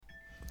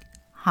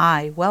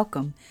Hi,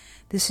 welcome.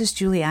 This is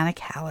Juliana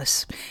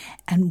Callis,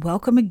 and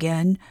welcome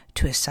again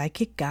to a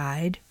psychic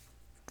guide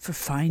for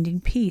finding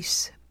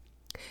peace.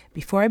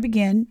 Before I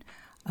begin,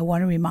 I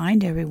want to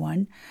remind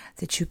everyone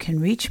that you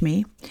can reach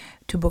me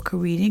to book a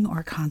reading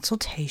or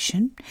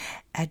consultation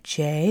at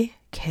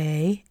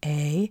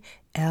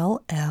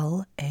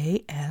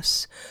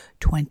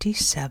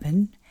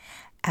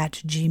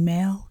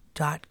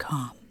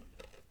jkallas27@gmail.com.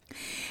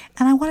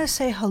 And I want to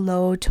say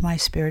hello to my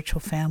spiritual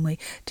family.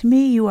 To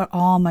me, you are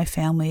all my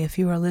family if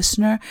you're a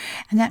listener,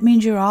 and that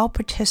means you're all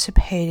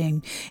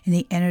participating in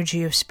the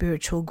energy of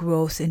spiritual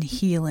growth and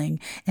healing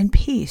and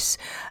peace.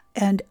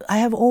 And I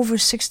have over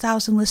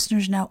 6,000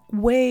 listeners now,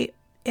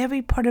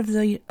 every part of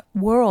the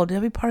world,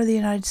 every part of the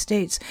United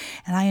States.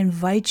 And I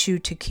invite you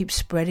to keep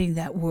spreading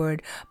that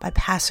word by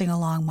passing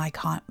along my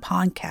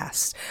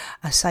podcast,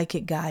 A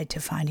Psychic Guide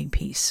to Finding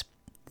Peace.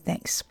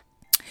 Thanks.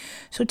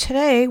 So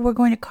today we're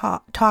going to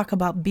talk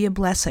about be a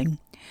blessing.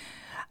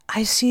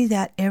 I see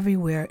that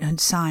everywhere in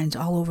signs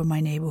all over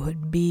my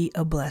neighborhood. Be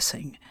a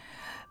blessing.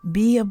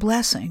 Be a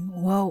blessing.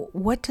 Well,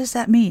 what does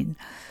that mean?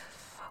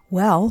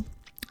 Well,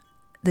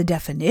 the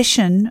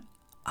definition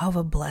of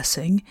a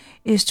blessing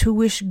is to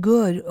wish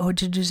good or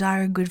to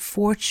desire good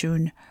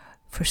fortune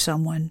for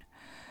someone.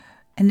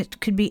 And it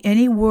could be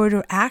any word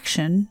or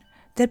action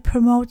that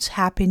promotes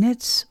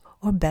happiness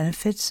or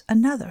benefits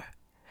another.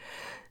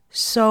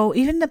 So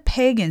even the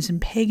pagans in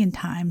pagan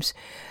times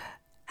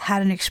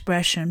had an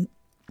expression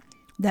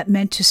that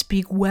meant to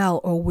speak well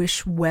or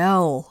wish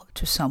well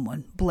to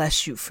someone.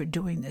 Bless you for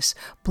doing this.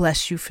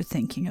 Bless you for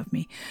thinking of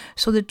me.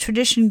 So the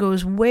tradition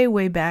goes way,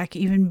 way back,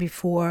 even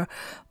before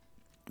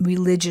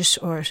religious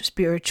or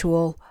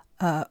spiritual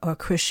or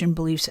Christian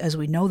beliefs as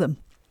we know them.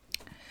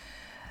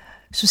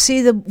 So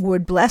see the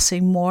word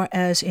blessing more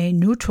as a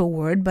neutral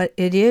word, but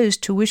it is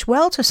to wish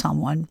well to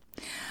someone.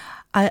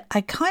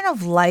 I kind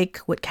of like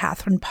what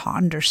Catherine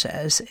Ponder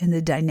says in the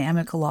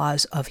dynamic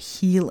laws of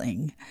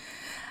healing.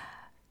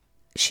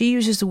 She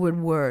uses the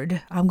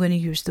word. I'm going to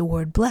use the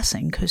word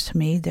blessing because to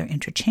me they're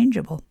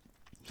interchangeable.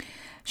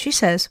 She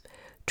says,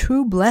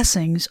 true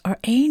blessings are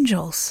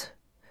angels.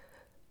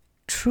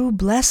 True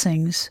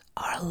blessings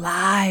are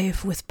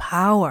alive with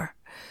power.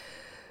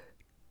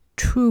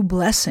 True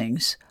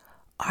blessings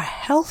are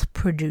health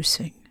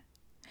producing.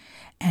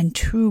 And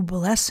true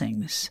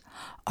blessings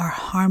are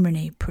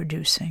harmony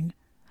producing.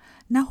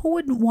 Now, who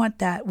wouldn't want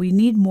that? We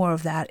need more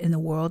of that in the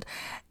world.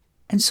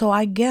 And so,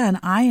 again,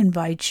 I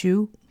invite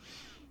you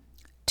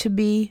to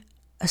be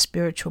a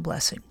spiritual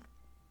blessing.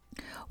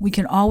 We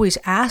can always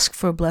ask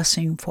for a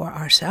blessing for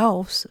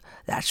ourselves.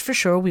 That's for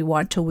sure. We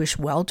want to wish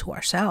well to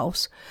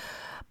ourselves.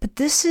 But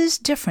this is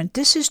different.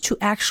 This is to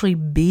actually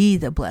be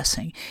the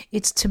blessing.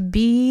 It's to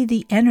be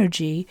the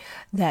energy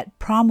that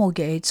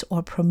promulgates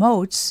or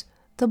promotes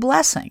the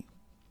blessing.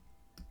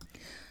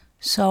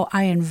 So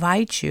I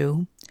invite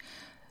you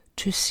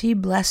to see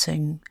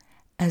blessing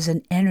as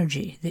an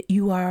energy, that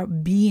you are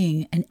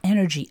being an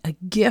energy, a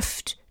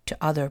gift to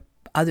other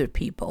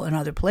people and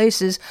other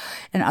places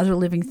and other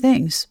living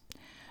things.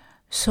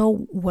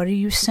 So what are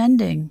you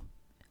sending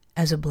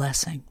as a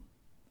blessing?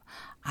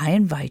 I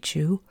invite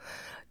you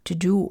to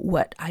do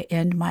what I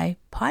end my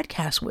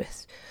podcast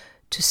with,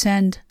 to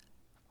send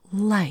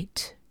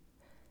light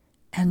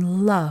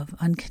and love,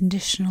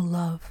 unconditional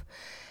love,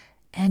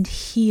 and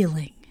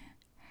healing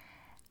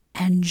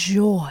and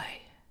joy.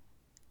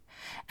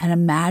 And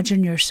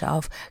imagine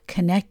yourself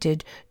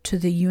connected to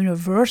the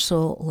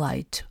universal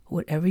light,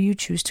 whatever you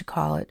choose to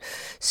call it,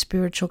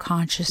 spiritual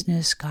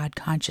consciousness, God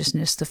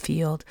consciousness, the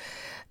field.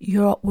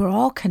 We're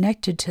all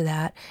connected to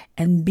that,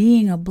 and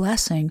being a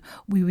blessing,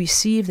 we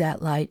receive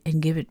that light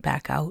and give it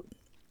back out.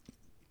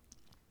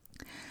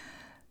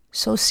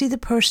 So see the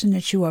person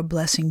that you are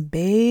blessing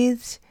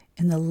bathed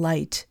in the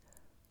light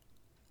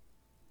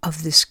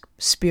of this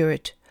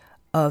spirit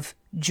of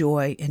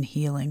joy and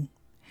healing.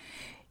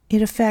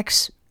 It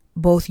affects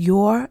both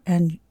your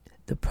and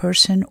the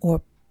person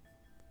or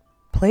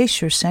place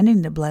you're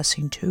sending the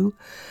blessing to.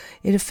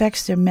 It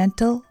affects their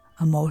mental,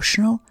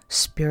 emotional,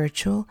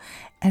 spiritual,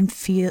 and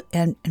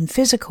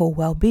physical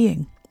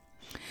well-being.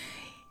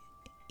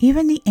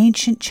 Even the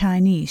ancient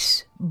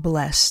Chinese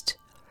blessed.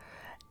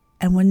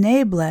 And when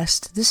they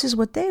blessed, this is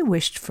what they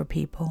wished for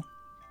people.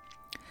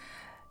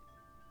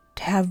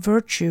 To have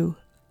virtue,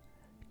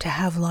 to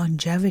have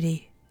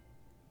longevity,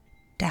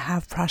 to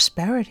have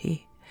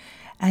prosperity,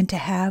 and to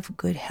have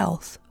good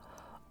health.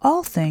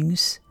 All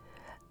things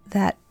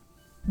that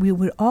we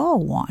would all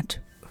want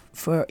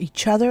for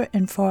each other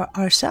and for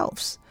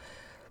ourselves.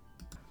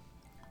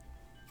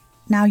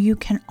 Now you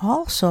can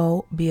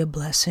also be a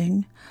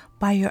blessing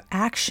by your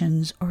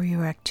actions or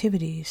your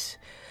activities.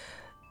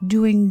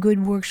 Doing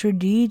good works or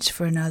deeds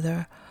for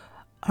another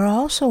are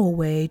also a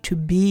way to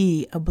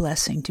be a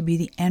blessing, to be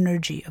the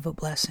energy of a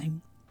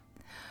blessing.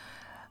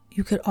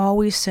 You could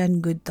always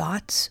send good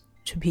thoughts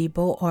to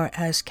people, or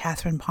as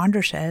Catherine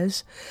Ponder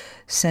says,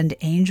 send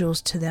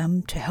angels to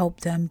them to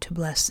help them, to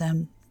bless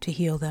them, to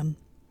heal them.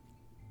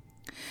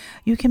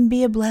 You can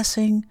be a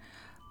blessing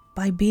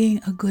by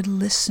being a good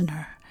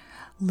listener.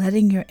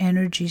 letting your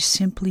energy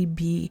simply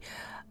be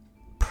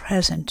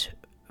present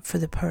for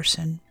the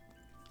person.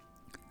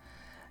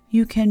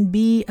 You can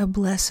be a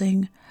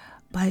blessing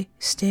by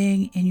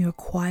staying in your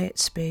quiet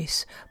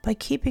space, by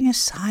keeping a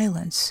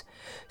silence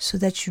so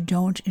that you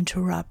don't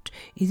interrupt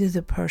either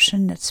the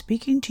person that's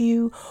speaking to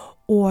you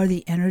or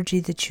the energy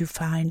that you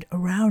find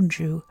around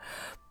you,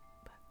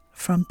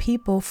 from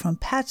people, from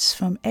pets,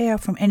 from air,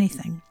 from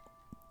anything.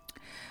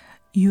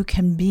 You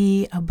can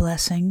be a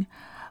blessing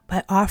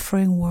by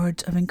offering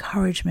words of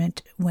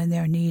encouragement when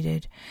they're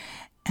needed.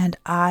 And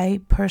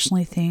I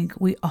personally think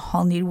we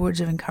all need words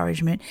of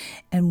encouragement,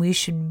 and we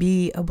should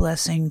be a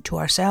blessing to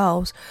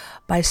ourselves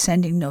by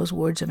sending those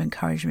words of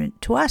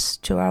encouragement to us,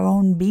 to our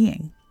own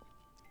being.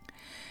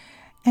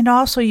 And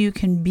also you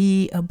can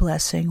be a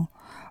blessing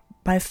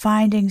by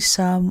finding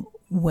some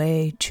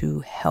way to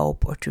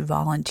help or to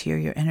volunteer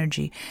your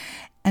energy.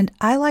 And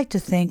I like to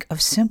think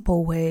of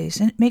simple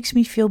ways, and it makes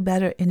me feel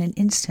better in an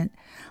instant,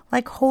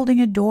 like holding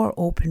a door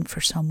open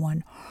for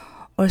someone,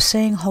 or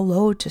saying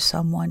hello to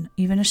someone,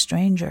 even a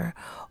stranger,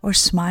 or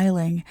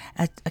smiling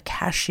at a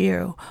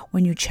cashier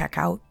when you check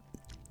out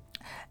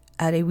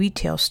at a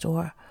retail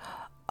store.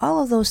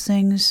 All of those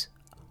things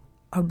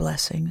are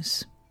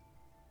blessings.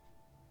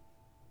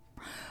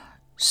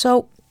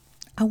 So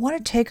I want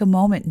to take a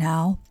moment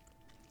now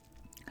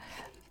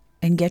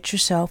and get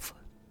yourself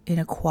in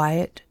a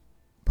quiet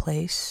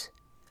place,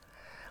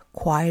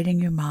 quieting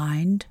your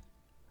mind,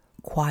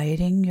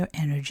 quieting your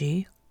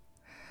energy,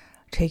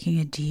 taking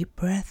a deep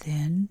breath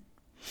in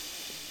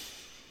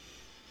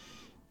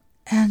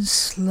and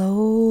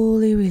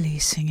slowly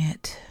releasing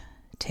it,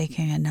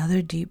 taking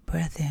another deep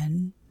breath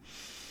in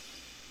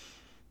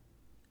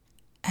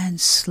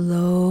and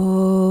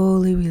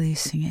slowly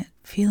releasing it,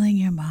 feeling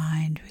your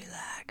mind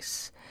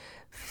relax,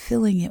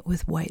 filling it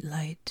with white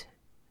light,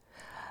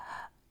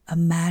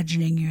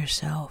 imagining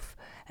yourself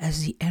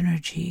as the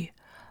energy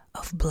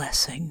of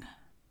blessing.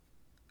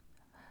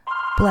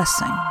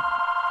 Blessing.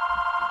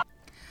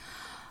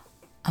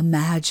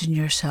 Imagine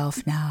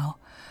yourself now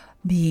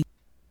being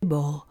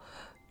able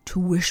to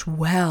wish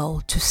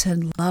well, to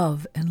send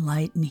love and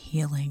light and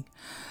healing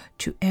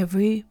to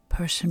every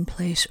person,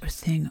 place, or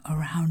thing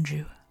around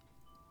you.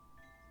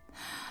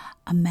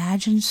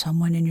 Imagine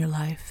someone in your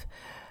life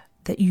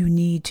that you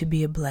need to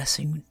be a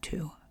blessing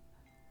to.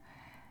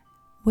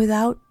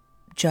 Without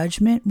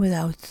judgment,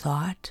 without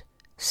thought,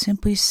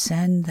 simply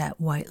send that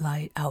white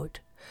light out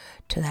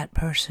to that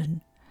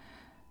person.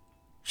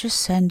 Just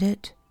send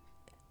it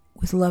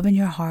with love in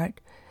your heart,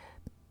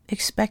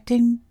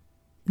 expecting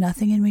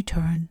nothing in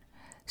return,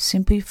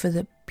 simply for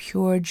the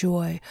pure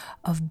joy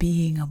of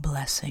being a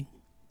blessing.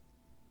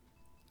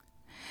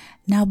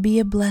 Now be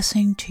a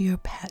blessing to your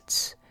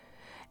pets.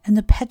 And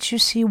the pets you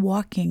see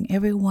walking,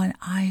 everyone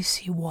I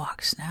see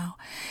walks now.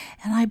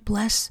 And I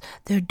bless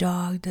their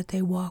dog that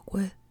they walk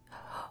with,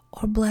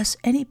 or bless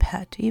any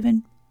pet,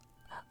 even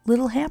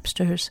little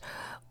hamsters.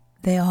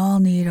 They all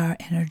need our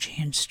energy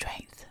and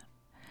strength.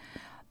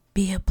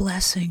 Be a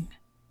blessing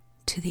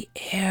to the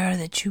air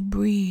that you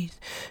breathe,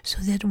 so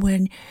that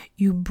when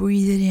you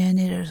breathe it in,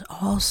 it is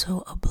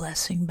also a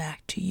blessing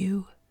back to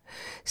you.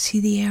 See,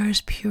 the air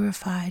is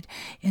purified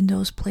in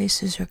those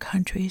places or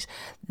countries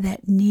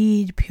that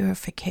need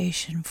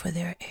purification for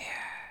their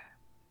air.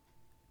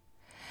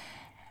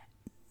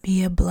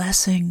 Be a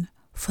blessing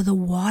for the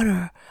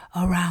water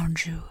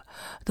around you,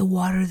 the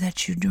water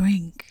that you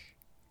drink,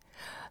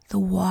 the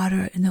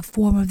water in the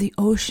form of the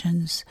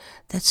oceans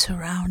that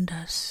surround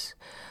us,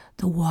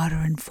 the water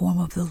in form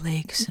of the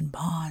lakes and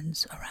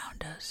ponds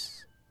around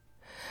us.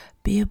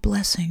 Be a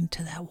blessing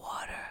to that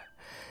water.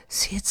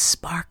 See it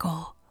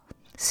sparkle.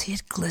 See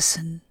it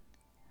glisten.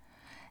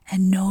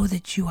 And know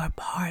that you are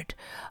part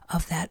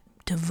of that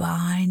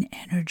divine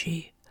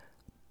energy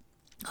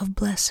of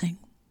blessing.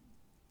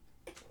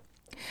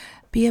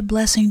 Be a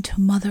blessing to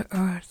Mother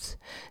Earth.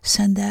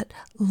 Send that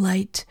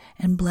light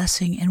and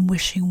blessing and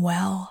wishing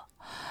well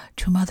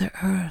to Mother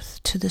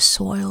Earth, to the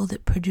soil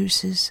that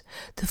produces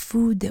the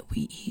food that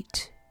we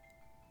eat,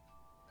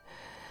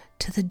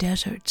 to the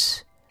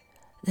deserts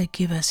that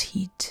give us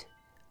heat.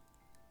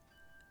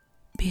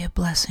 Be a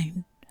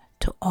blessing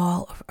to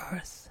all of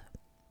Earth.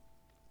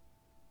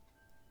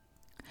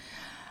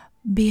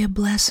 Be a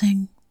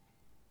blessing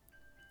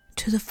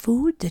to the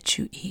food that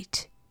you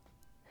eat.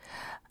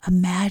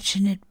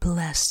 Imagine it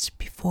blessed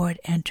before it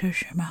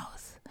enters your mouth.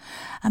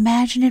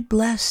 Imagine it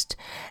blessed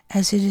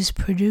as it is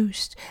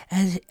produced,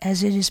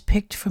 as it is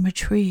picked from a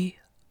tree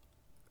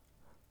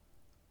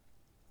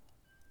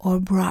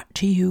or brought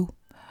to you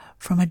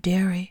from a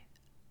dairy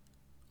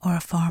or a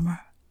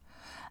farmer.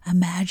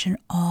 Imagine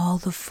all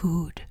the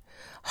food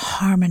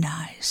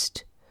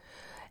harmonized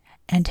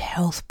and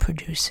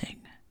health-producing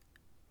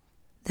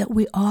that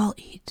we all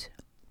eat.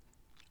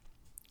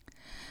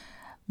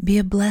 Be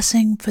a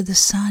blessing for the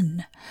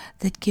sun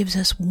that gives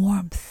us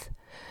warmth,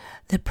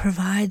 that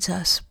provides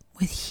us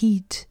with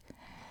heat,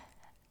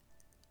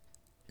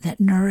 that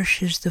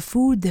nourishes the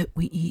food that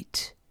we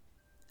eat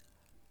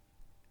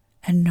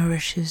and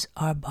nourishes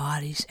our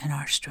bodies and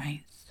our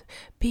strength.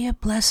 Be a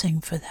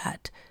blessing for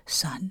that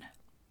sun.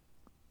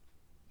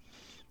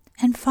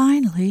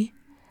 finally,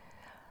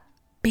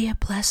 be a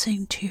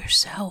blessing to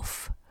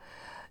yourself.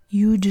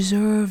 You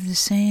deserve the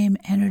same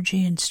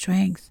energy and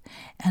strength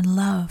and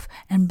love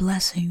and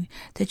blessing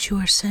that you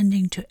are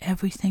sending to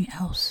everything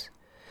else,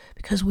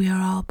 because we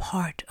are all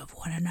part of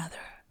one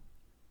another.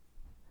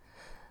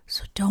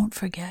 So don't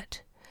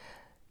forget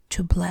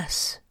to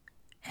bless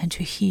and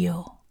to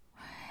heal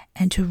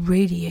and to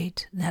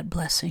radiate that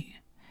blessing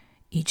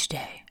each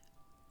day.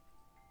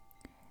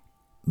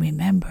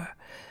 Remember,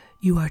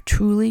 you are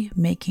truly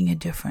making a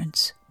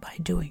difference by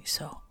doing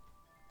so.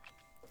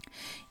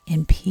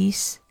 In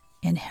peace,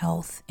 in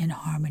health, in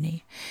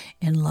harmony,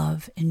 in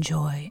love, in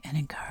joy, and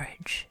in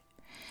courage.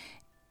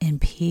 In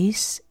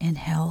peace, in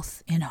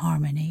health, in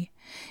harmony,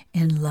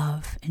 in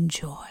love, in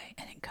joy,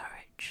 and in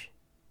courage.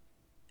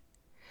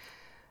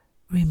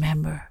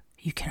 Remember,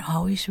 you can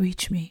always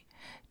reach me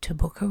to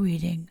book a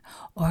reading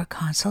or a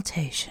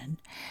consultation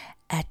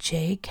at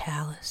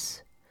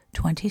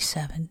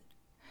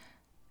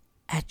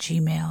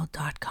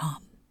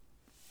jcallis27@gmail.com.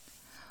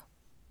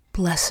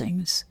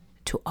 Blessings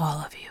to all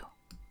of you.